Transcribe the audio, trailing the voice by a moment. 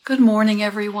Good morning,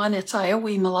 everyone. It's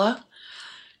Iowimala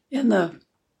in the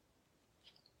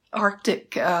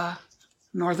Arctic,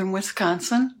 northern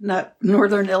Wisconsin, not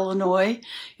northern Illinois.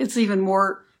 It's even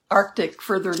more Arctic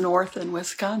further north in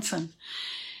Wisconsin.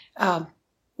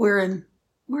 We're in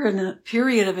a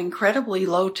period of incredibly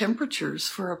low temperatures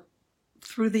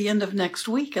through the end of next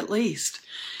week at least.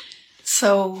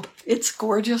 So it's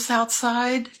gorgeous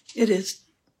outside.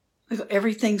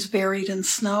 Everything's buried in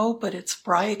snow, but it's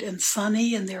bright and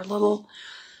sunny, and there are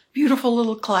beautiful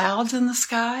little clouds in the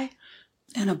sky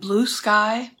and a blue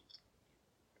sky.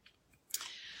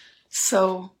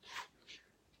 So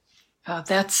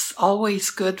that's always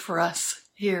good for us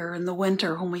here in the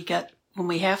winter when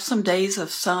we have some days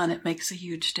of sun. It makes a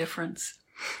huge difference.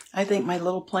 I think my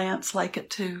little plants like it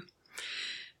too.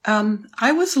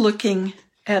 I was looking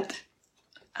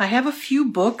I have a few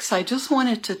books I just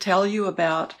wanted to tell you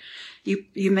about.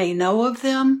 You may know of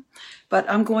them, but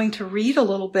I'm going to read a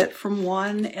little bit from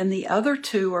one, and the other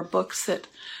two are books that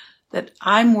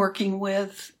I'm working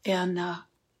with, and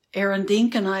Aaron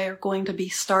Dink and I are going to be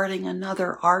starting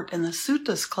another Art in the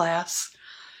Suttas class,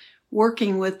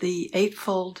 working with the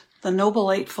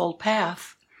Noble Eightfold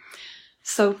Path.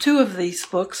 So two of these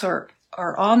books are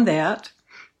on that.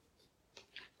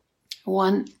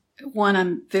 One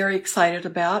I'm very excited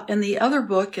about, and the other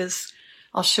book is,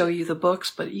 I'll show you the books,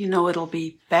 but it'll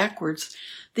be backwards.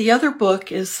 The other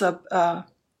book is an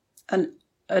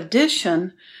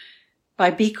edition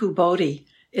by Bhikkhu Bodhi.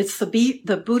 It's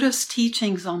the Buddhist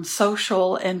teachings on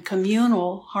social and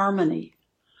communal harmony.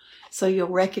 So you'll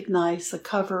recognize the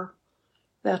cover.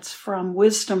 That's from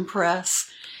Wisdom Press.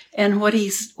 And what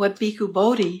Bhikkhu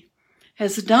Bodhi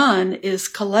has done is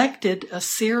collected a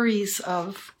series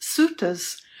of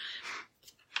suttas,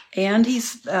 and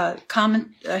he's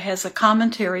has a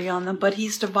commentary on them, but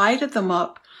he's divided them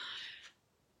up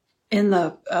in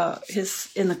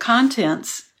the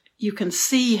contents. You can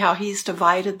see how he's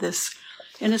divided this,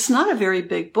 and it's not a very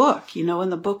big book. In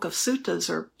the Book of Suttas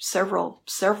are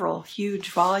several huge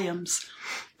volumes,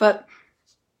 but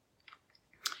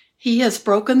he has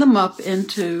broken them up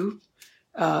into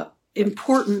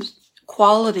important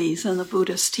qualities in the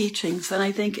Buddhist teachings, and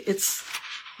I think it's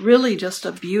really just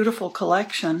a beautiful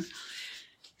collection.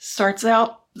 Starts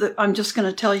out, I'm just going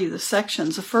to tell you the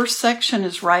sections. The first section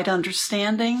is right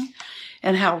understanding,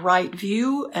 and how right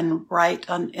view and right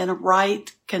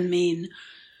can mean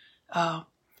the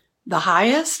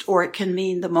highest, or it can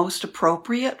mean the most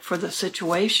appropriate for the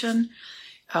situation.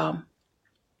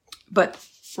 But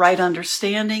right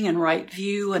understanding and right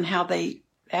view, and how they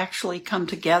actually come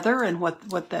together, and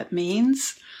what that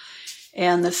means.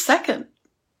 And the second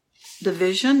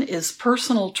division is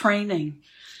personal training.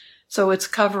 So it's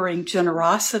covering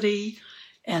generosity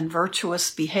and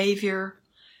virtuous behavior,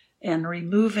 and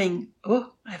removing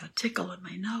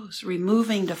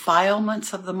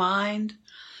defilements of the mind,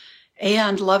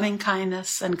 and loving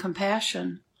kindness and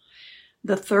compassion.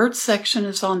 The third section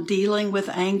is on dealing with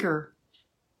anger.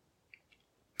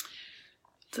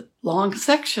 It's a long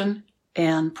section,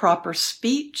 and proper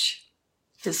speech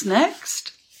is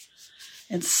next,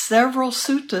 and several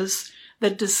suttas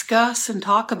that discuss and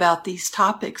talk about these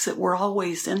topics that we're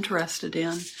always interested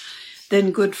in.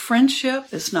 Then good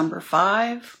friendship is number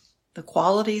 5, the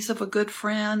qualities of a good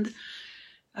friend,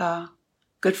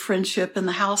 good friendship in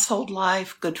the household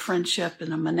life, good friendship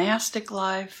in a monastic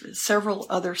life, several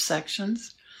other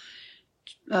sections.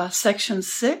 Section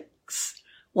 6,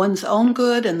 one's own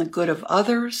good and the good of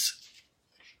others.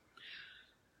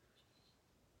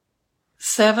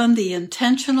 7, the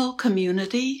intentional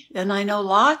community. And I know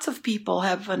lots of people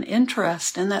have an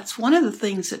interest, and that's one of the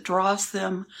things that draws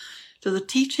them to the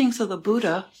teachings of the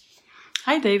Buddha.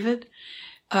 Hi, David.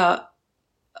 The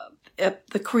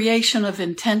creation of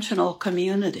intentional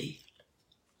community.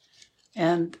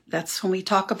 And that's when we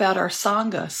talk about our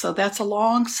Sangha. So that's a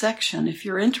long section. If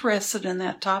you're interested in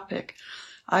that topic,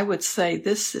 I would say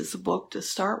this is a book to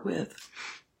start with.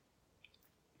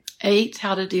 8,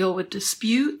 how to deal with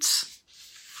disputes.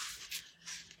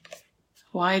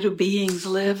 Why do beings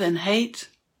live in hate?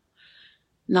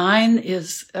 9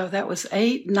 is, that was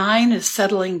 8. 9 is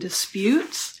settling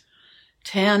disputes.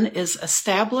 10 is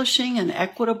establishing an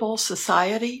equitable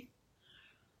society.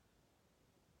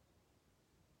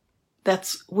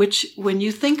 When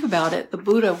you think about it, the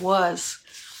Buddha was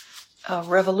a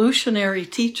revolutionary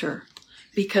teacher,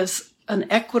 because an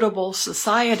equitable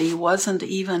society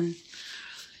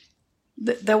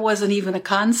there wasn't even a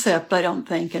concept, I don't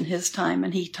think, in his time.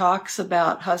 And he talks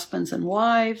about husbands and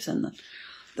wives, and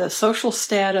the social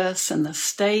status, and the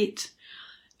state,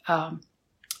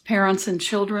 parents and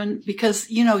children, because,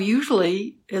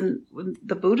 usually in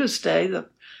the Buddha's day,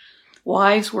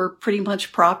 wives were pretty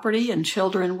much property and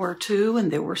children were too,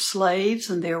 and there were slaves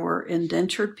and there were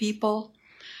indentured people.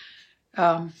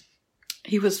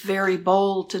 He was very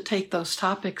bold to take those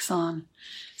topics on.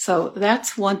 So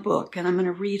that's one book, and I'm going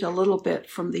to read a little bit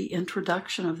from the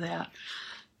introduction of that.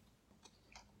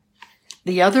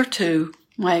 The other two,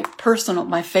 my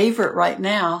favorite right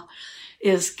now,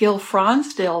 is Gil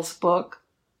Fronsdale's book,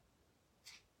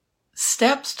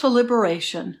 Steps to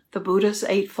Liberation, The Buddha's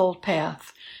Eightfold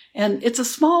Path. And it's a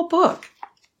small book.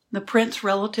 The print's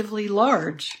relatively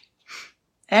large.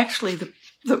 Actually,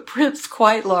 the print's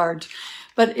quite large.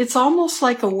 But it's almost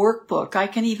like a workbook. I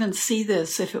can even see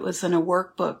this if it was in a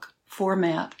workbook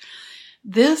format.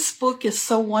 This book is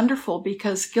so wonderful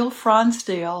because Gil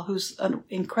Fronsdale, who's an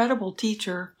incredible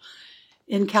teacher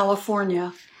in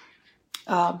California,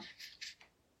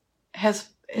 has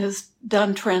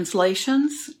done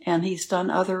translations, and he's done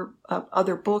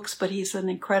other books, but he's an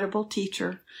incredible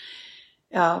teacher.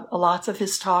 Lots of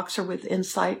his talks are with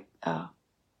Insight,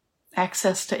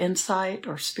 Access to Insight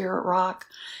or Spirit Rock.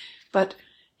 But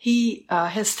he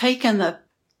has taken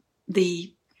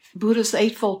the Buddha's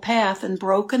Eightfold Path and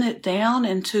broken it down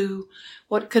into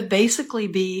what could basically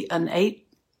be an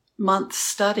 8-month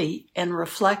study and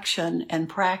reflection and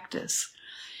practice.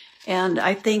 And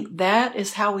I think that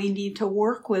is how we need to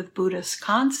work with Buddhist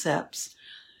concepts.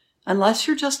 Unless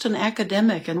you're just an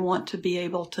academic and want to be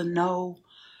able to know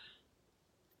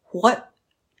what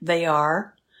they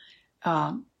are,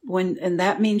 and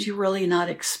that means you're really not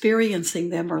experiencing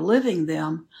them or living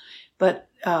them. But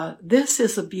this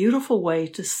is a beautiful way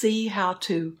to see how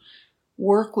to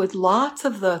work with lots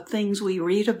of the things we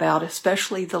read about,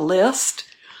 especially the list.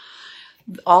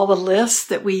 All the lists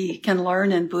that we can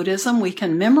learn in Buddhism, we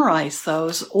can memorize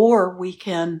those, or we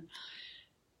can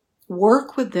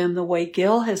work with them the way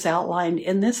Gil has outlined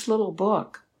in this little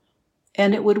book.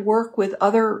 And it would work with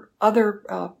other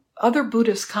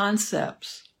Buddhist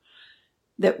concepts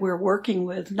that we're working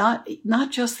with, not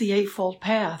just the Eightfold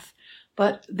Path,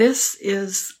 but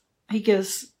he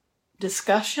gives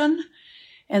discussion,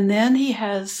 and then he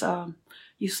has,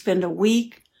 you spend a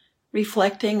week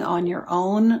reflecting on your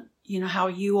own, how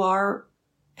you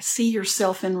see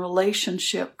yourself in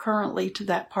relationship currently to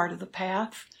that part of the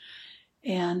path.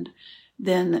 And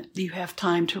then you have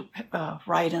time to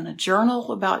write in a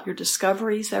journal about your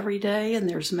discoveries every day, and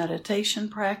there's meditation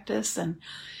practice. And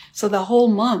so the whole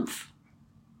month,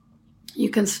 you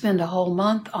can spend a whole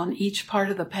month on each part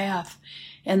of the path.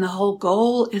 And the whole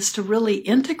goal is to really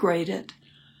integrate it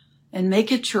and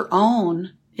make it your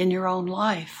own in your own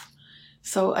life.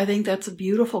 So I think that's a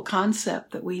beautiful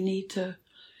concept that we need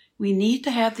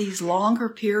to have these longer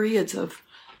periods of,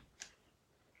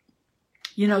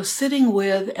 sitting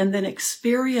with and then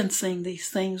experiencing these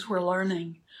things we're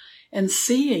learning and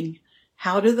seeing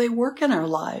how do they work in our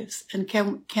lives, and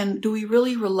do we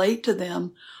really relate to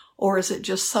them, or is it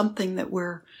just something that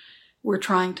we're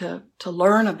trying to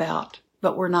learn about,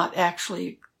 but we're not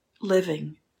actually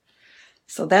living?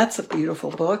 So that's a beautiful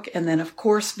book. And then, of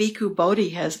course, Bhikkhu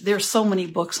Bodhi there's so many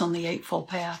books on the Eightfold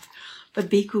Path, but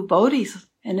Bhikkhu Bodhi's,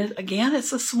 and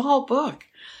it's a small book.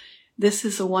 This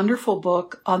is a wonderful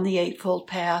book on the Eightfold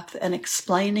Path and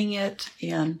explaining it.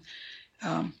 And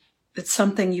it's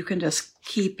something you can just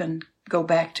keep and go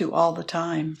back to all the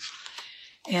time,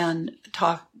 and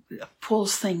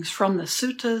pulls things from the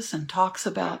suttas and talks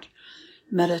about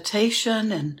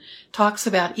meditation and talks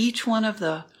about each one of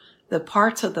the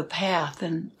parts of the path,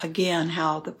 and again,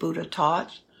 how the Buddha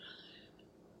taught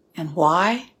and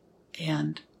why,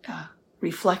 and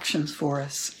reflections for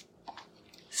us.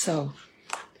 So,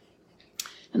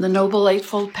 and the Noble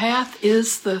Eightfold Path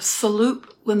is the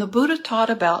salute. When the Buddha taught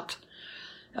about,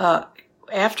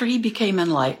 after he became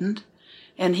enlightened,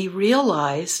 and he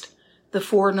realized the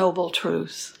Four Noble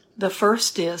Truths. The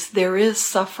first is, there is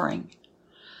suffering.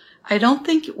 I don't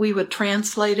think we would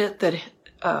translate it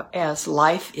as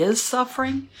life is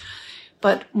suffering,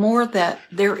 but more that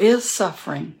there is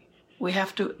suffering. We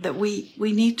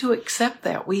need to accept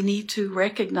that. We need to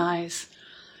recognize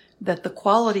that the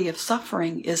quality of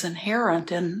suffering is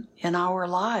inherent in our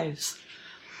lives.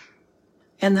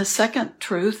 And the second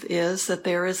truth is that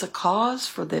there is a cause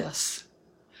for this.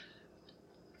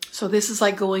 So this is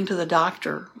like going to the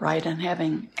doctor, right, and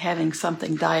having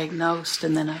something diagnosed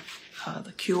and then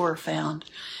the cure found.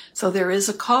 So there is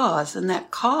a cause, and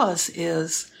that cause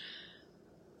is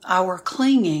our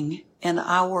clinging and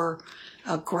our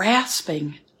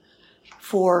grasping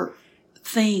for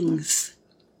things,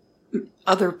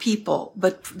 other people,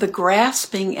 but the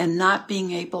grasping and not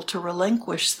being able to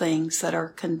relinquish things that are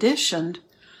conditioned,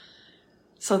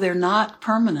 so they're not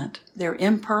permanent, they're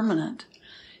impermanent.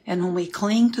 And when we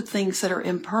cling to things that are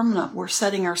impermanent, we're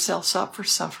setting ourselves up for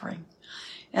suffering.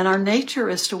 And our nature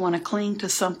is to want to cling to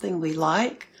something we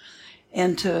like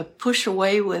and to push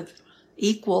away with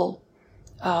equal,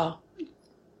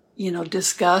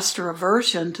 disgust or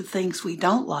aversion to things we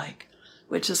don't like,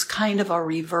 which is kind of a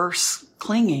reverse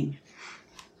clinging.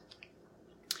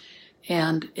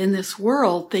 And in this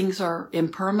world, things are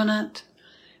impermanent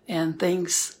and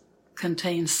things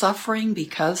contain suffering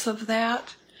because of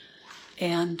that.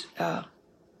 And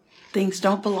things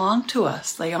don't belong to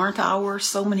us. They aren't ours.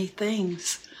 So many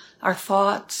things, our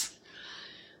thoughts,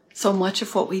 so much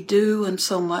of what we do, and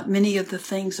many of the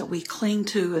things that we cling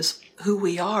to as who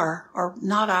we are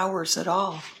not ours at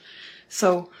all.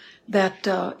 So that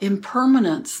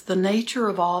impermanence, the nature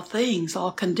of all things,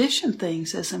 all conditioned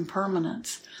things, is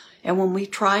impermanence. And when we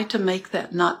try to make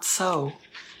that not so,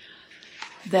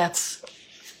 that's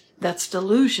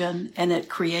delusion, and it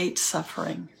creates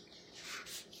suffering.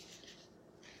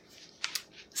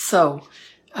 So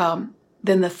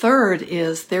then the third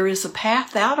is there is a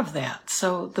path out of that.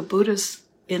 So the Buddha's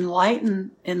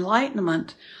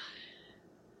enlightenment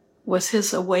was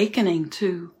his awakening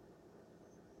to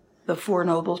the Four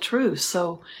Noble Truths.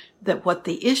 So that what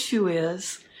the issue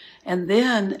is, and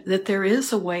then that there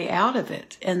is a way out of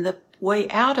it. And the way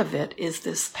out of it is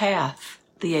this path,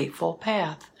 the Eightfold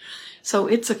Path. So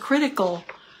it's a critical,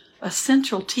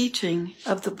 essential teaching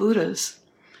of the Buddha's.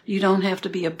 You don't have to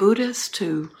be a Buddhist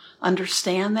to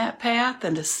understand that path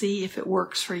and to see if it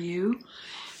works for you.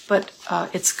 But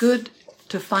it's good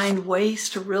to find ways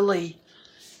to really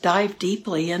dive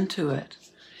deeply into it.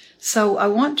 So I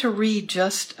want to read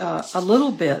just a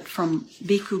little bit from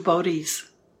Bhikkhu Bodhi's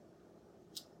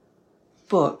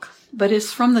book. But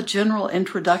it's from the general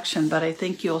introduction, but I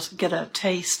think you'll get a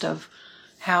taste of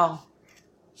how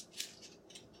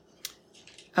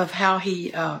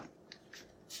he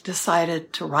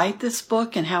decided to write this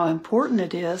book and how important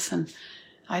it is. And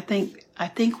I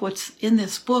think what's in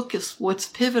this book is what's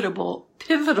pivotal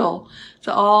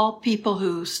to all people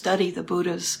who study the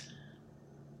Buddha's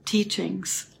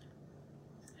teachings.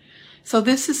 So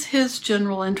this is his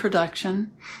general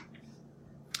introduction.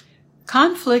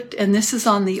 Conflict, and this is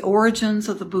on the origins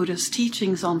of the Buddha's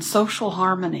teachings on social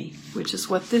harmony, which is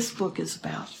what this book is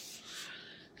about.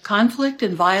 Conflict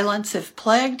and violence have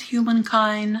plagued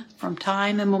humankind from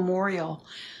time immemorial,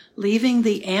 leaving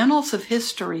the annals of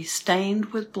history stained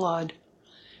with blood.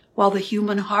 While the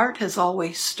human heart has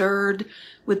always stirred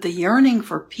with the yearning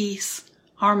for peace,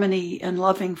 harmony, and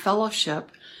loving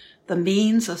fellowship, the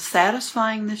means of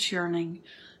satisfying this yearning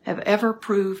have ever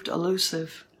proved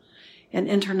elusive. In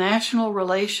international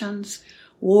relations,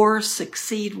 wars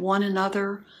succeed one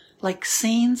another like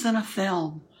scenes in a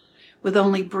film, with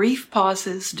only brief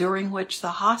pauses during which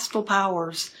the hostile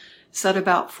powers set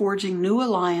about forging new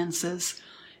alliances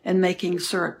and making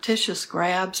surreptitious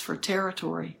grabs for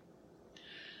territory.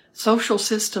 Social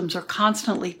systems are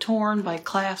constantly torn by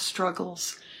class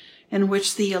struggles, in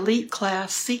which the elite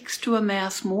class seeks to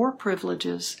amass more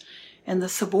privileges and the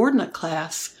subordinate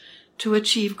class to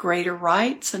achieve greater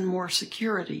rights and more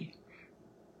security.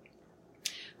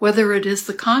 Whether it is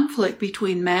the conflict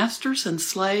between masters and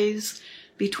slaves,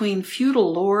 between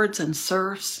feudal lords and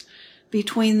serfs,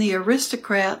 between the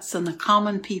aristocrats and the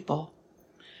common people,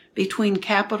 between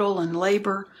capital and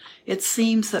labor, it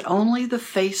seems that only the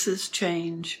faces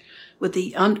change,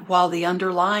 while the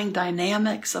underlying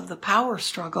dynamics of the power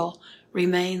struggle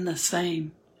remain the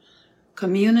same.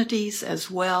 Communities as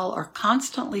well are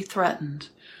constantly threatened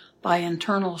by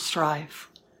internal strife.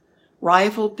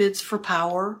 Rival bids for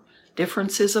power,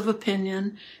 differences of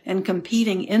opinion, and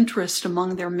competing interest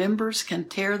among their members can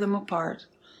tear them apart,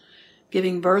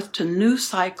 giving birth to new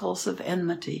cycles of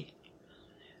enmity.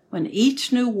 When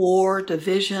each new war,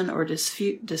 division, or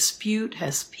dispute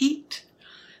has peaked,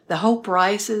 the hope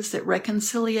rises that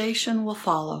reconciliation will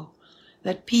follow,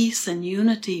 that peace and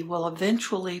unity will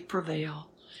eventually prevail.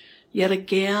 Yet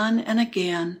again and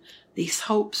again, these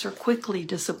hopes are quickly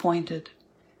disappointed.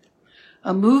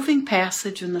 A moving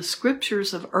passage in the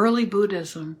scriptures of early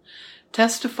Buddhism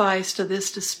testifies to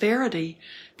this disparity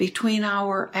between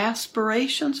our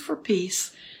aspirations for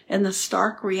peace and the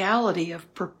stark reality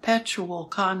of perpetual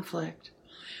conflict.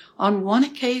 On one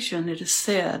occasion, it is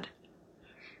said,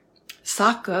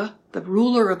 Sakka, the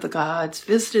ruler of the gods,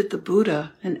 visited the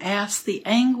Buddha and asked the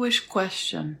anguished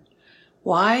question,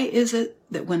 why is it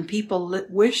that when people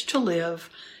wish to live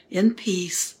in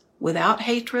peace without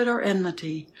hatred or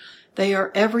enmity, they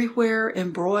are everywhere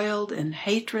embroiled in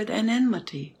hatred and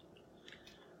enmity?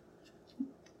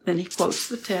 Then he quotes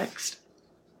the text.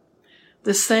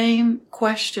 The same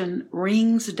question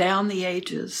rings down the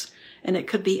ages and it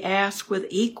could be asked with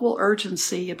equal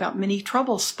urgency about many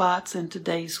trouble spots in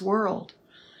today's world.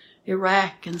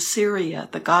 Iraq and Syria,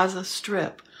 the Gaza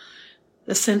Strip,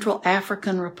 the Central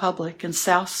African Republic and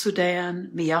South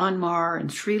Sudan, Myanmar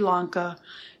and Sri Lanka,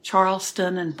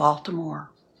 Charleston and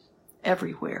Baltimore.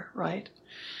 Everywhere, right?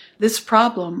 This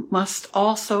problem must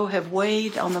also have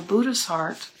weighed on the Buddha's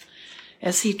heart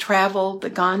as he traveled the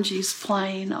Ganges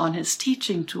plain on his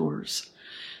teaching tours.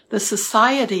 The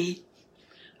society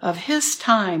of his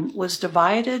time was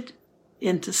divided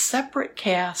into separate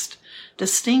castes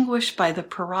distinguished by the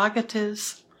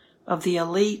prerogatives of the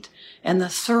elite and the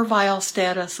servile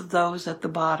status of those at the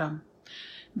bottom.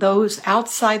 Those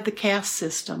outside the caste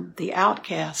system, the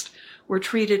outcast, were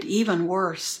treated even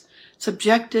worse,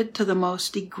 subjected to the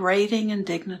most degrading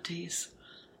indignities.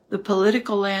 The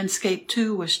political landscape,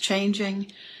 too, was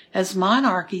changing as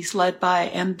monarchies led by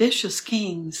ambitious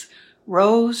kings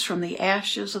rose from the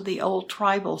ashes of the old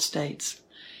tribal states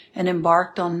and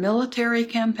embarked on military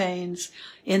campaigns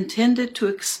intended to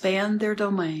expand their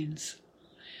domains.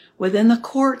 Within the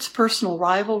courts, personal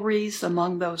rivalries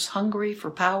among those hungry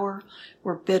for power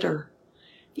were bitter.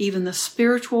 Even the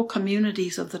spiritual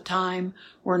communities of the time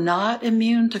were not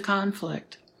immune to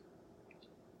conflict.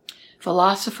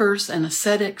 Philosophers and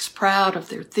ascetics, proud of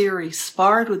their theories,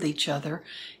 sparred with each other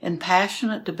in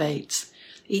passionate debates,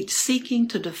 each seeking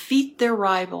to defeat their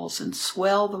rivals and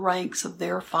swell the ranks of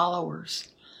their followers.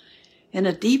 In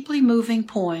a deeply moving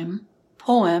poem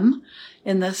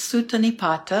in the Sutta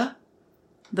Nipata,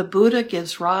 the Buddha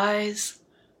gives rise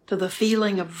to the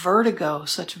feeling of vertigo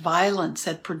such violence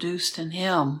had produced in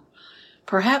him,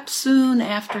 perhaps soon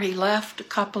after he left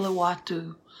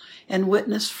Kapilavatthu and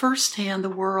witnessed firsthand the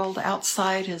world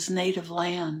outside his native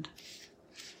land.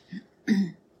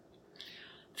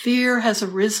 Fear has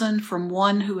arisen from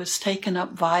one who has taken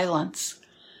up violence.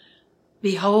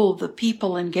 Behold the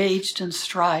people engaged in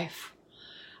strife.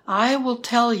 I will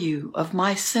tell you of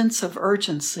my sense of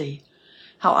urgency,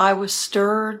 how I was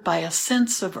stirred by a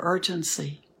sense of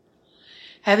urgency.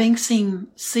 Having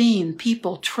seen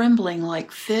people trembling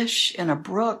like fish in a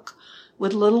brook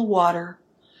with little water,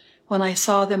 when I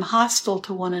saw them hostile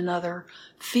to one another,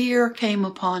 fear came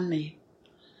upon me.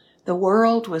 The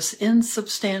world was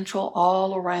insubstantial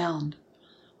all around.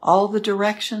 All the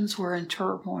directions were in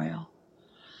turmoil.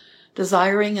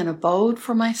 Desiring an abode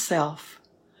for myself,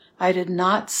 I did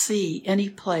not see any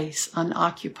place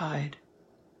unoccupied.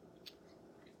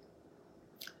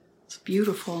 It's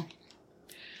beautiful.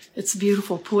 It's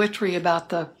beautiful poetry about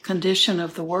the condition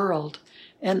of the world.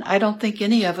 And I don't think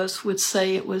any of us would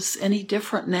say it was any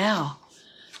different now,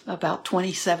 about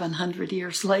 2,700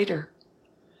 years later.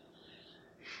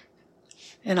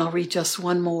 And I'll read just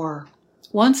one more.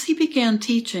 Once he began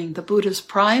teaching, the Buddha's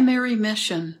primary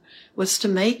mission was to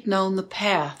make known the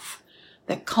path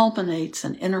that culminates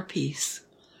in inner peace,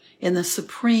 in the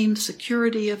supreme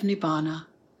security of Nibbana,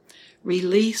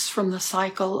 release from the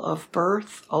cycle of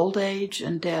birth, old age,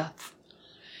 and death.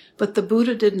 But the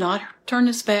Buddha did not turn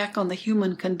his back on the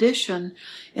human condition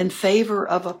in favor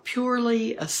of a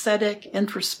purely ascetic,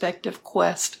 introspective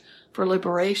quest for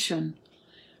liberation.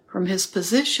 From his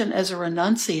position as a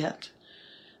renunciate,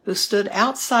 who stood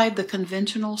outside the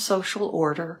conventional social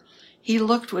order, he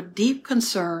looked with deep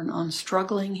concern on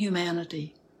struggling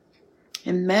humanity.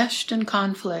 Enmeshed in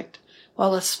conflict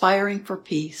while aspiring for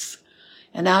peace,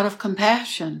 and out of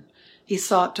compassion, he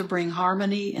sought to bring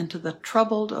harmony into the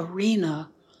troubled arena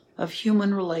of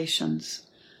human relations,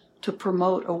 to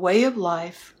promote a way of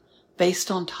life based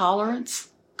on tolerance,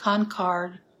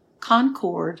 concord,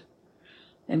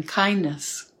 and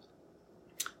kindness.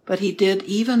 But he did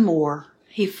even more.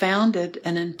 He founded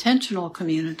an intentional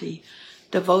community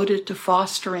devoted to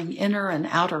fostering inner and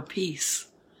outer peace.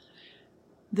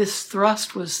 This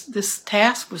task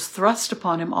was thrust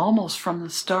upon him almost from the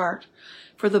start,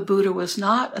 for the Buddha was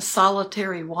not a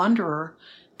solitary wanderer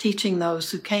teaching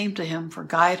those who came to him for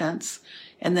guidance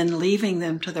and then leaving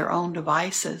them to their own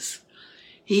devices.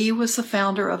 He was the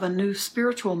founder of a new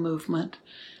spiritual movement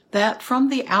that from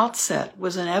the outset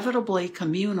was inevitably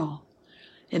communal.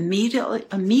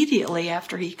 Immediately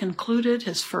after he concluded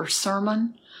his first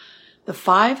sermon, the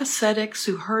 5 ascetics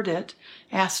who heard it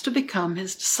asked to become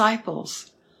his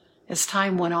disciples. As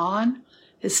time went on,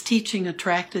 his teaching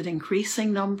attracted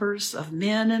increasing numbers of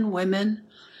men and women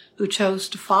who chose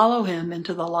to follow him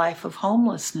into the life of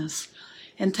homelessness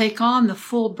and take on the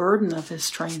full burden of his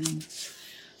training.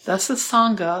 Thus a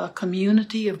Sangha, a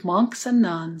community of monks and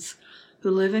nuns who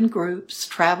live in groups,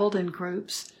 traveled in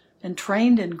groups, and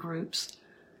trained in groups,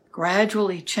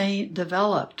 gradually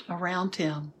developed around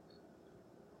him.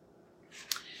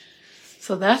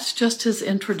 So that's just his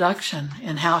introduction,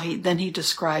 and how he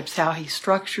describes how he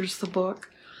structures the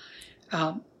book.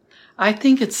 I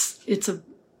think it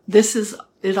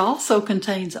also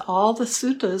contains all the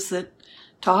suttas that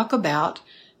talk about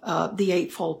the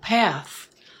Eightfold Path,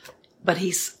 but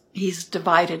he's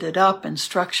divided it up and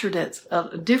structured it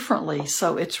differently.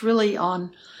 So it's really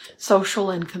on social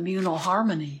and communal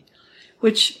harmony,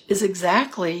 which is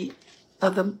exactly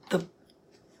the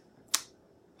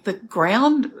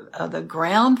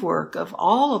groundwork of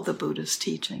all of the Buddhist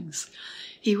teachings.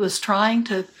 He was trying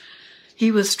to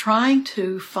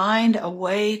find a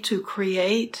way to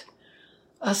create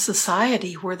a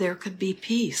society where there could be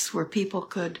peace, where people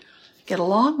could get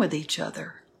along with each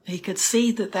other. He could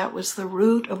see that was the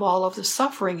root of all of the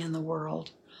suffering in the world.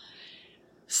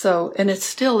 So, and it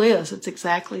still is. It's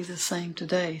exactly the same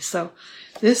today. So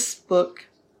this book,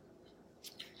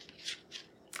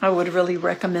 I would really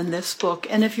recommend this book.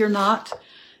 And if you'd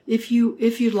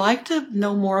like to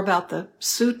know more about the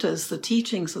suttas, the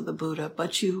teachings of the Buddha,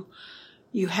 but you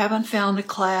haven't found a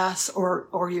class,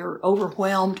 or you're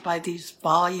overwhelmed by these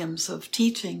volumes of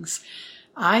teachings,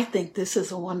 I think this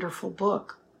is a wonderful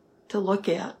book to look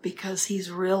at, because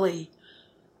he's really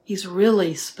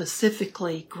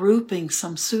specifically grouping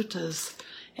some suttas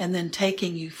and then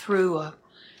taking you through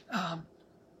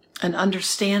an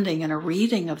understanding and a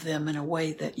reading of them in a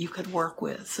way that you could work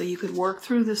with. So you could work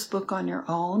through this book on your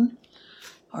own,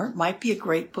 or it might be a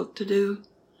great book to do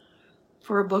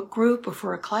for a book group or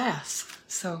for a class.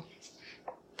 So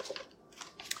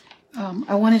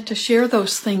I wanted to share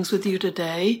those things with you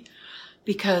today,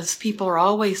 because people are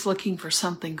always looking for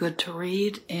something good to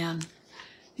read, and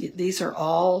these are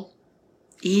all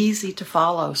easy to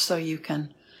follow. So you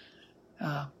can,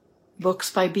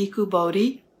 books by Bhikkhu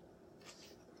Bodhi,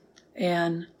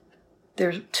 and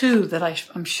there's two that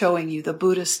I'm showing you: the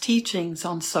Buddhist teachings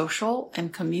on social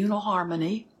and communal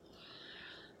harmony,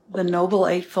 the Noble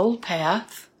Eightfold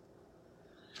Path,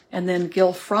 and then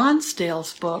Gil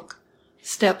Fronsdale's book,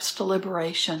 Steps to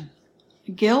Liberation.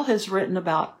 Gil has written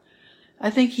about, I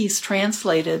think he's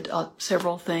translated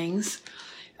several things,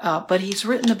 but he's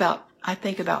written about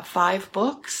 5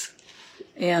 books,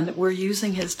 and we're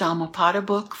using his Dhammapada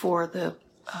book for the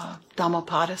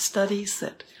Dhammapada studies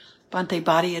that Bhante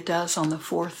Bhatia does on the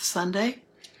 4th Sunday.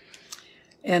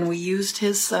 And we used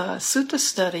his Sutta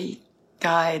study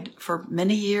guide for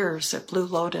many years at Blue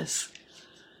Lotus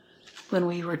when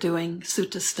we were doing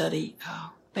Sutta study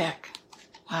back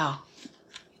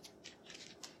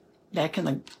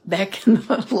in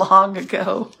the long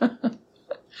ago.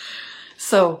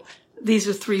 So these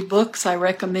are 3 books I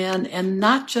recommend, and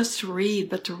not just to read,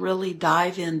 but to really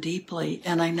dive in deeply.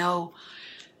 And I know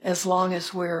as long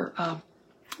as we're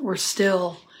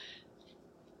still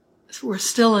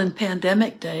in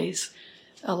pandemic days,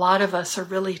 a lot of us are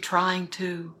really trying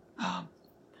to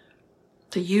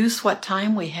use what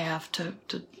time we have to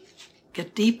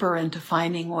get deeper into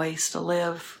finding ways to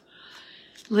live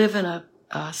in a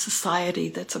society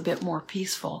that's a bit more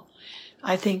peaceful.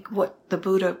 I think what the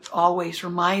Buddha always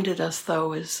reminded us,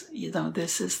 though, is,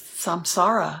 this is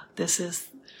samsara. This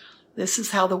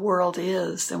is how the world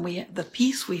is, and the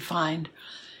peace we find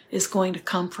is going to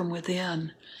come from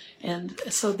within. And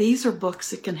so these are books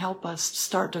that can help us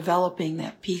start developing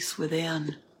that peace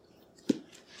within.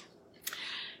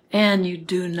 And you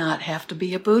do not have to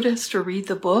be a Buddhist to read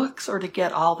the books or to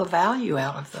get all the value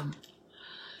out of them.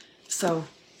 So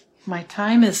my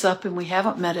time is up, and we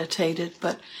haven't meditated,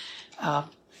 but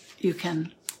you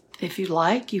can, if you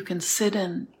like, you can sit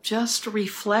and just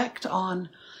reflect on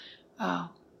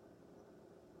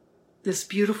this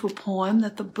beautiful poem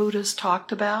that the Buddha's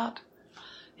talked about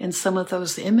and some of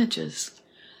those images.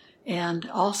 And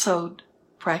also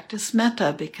practice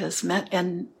metta,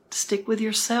 and stick with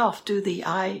yourself. Do the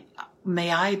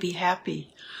may I be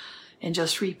happy, and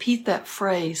just repeat that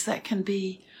phrase. That can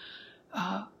be,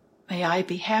 may I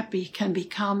be happy, can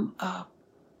become,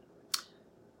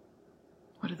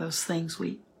 what are those things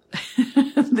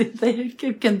they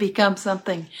can become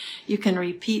something you can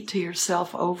repeat to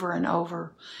yourself over and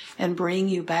over, and bring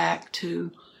you back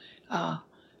to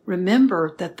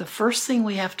remember that the first thing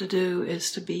we have to do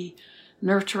is to be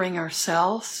nurturing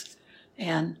ourselves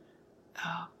and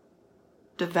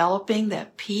developing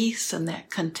that peace and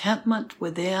that contentment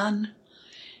within.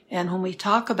 And when we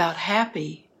talk about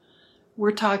happy,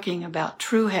 we're talking about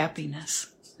true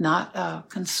happiness, not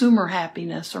consumer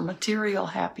happiness or material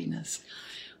happiness.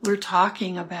 We're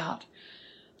talking about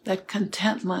that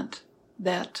contentment,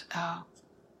 that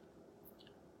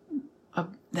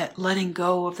letting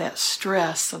go of that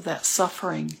stress, of that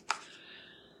suffering,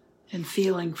 and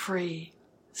feeling free.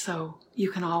 So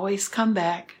you can always come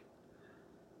back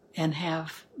and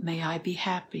have, may I be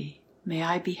happy, may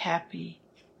I be happy,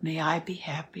 may I be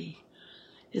happy,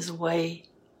 is a way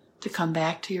to come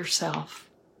back to yourself.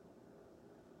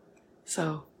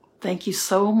 So thank you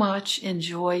so much.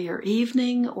 Enjoy your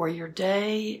evening or your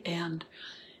day, and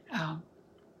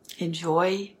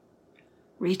enjoy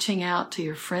reaching out to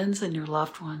your friends and your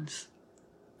loved ones.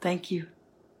 Thank you.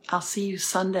 I'll see you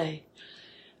Sunday.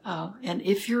 And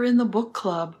if you're in the book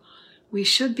club, we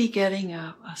should be getting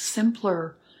a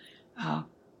simpler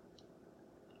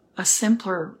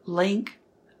link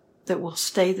that will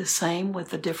stay the same with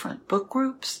the different book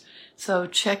groups. So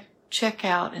check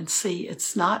out and see.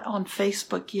 It's not on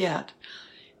Facebook yet.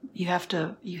 You have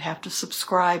to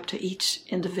subscribe to each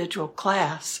individual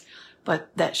class,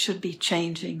 but that should be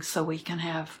changing so we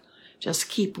can just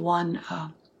keep one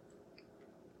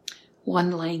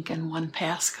link and one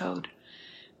passcode.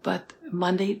 But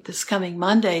this coming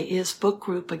Monday is book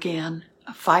group again,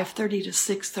 5:30 to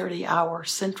 6:30 hour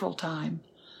Central Time.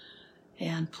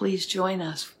 And please join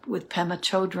us with Pema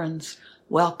Chodron's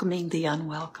Welcoming the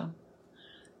Unwelcome.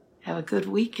 Have a good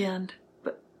weekend.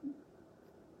 But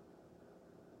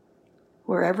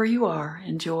wherever you are,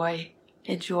 enjoy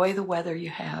the weather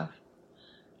you have.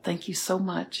 Thank you so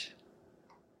much.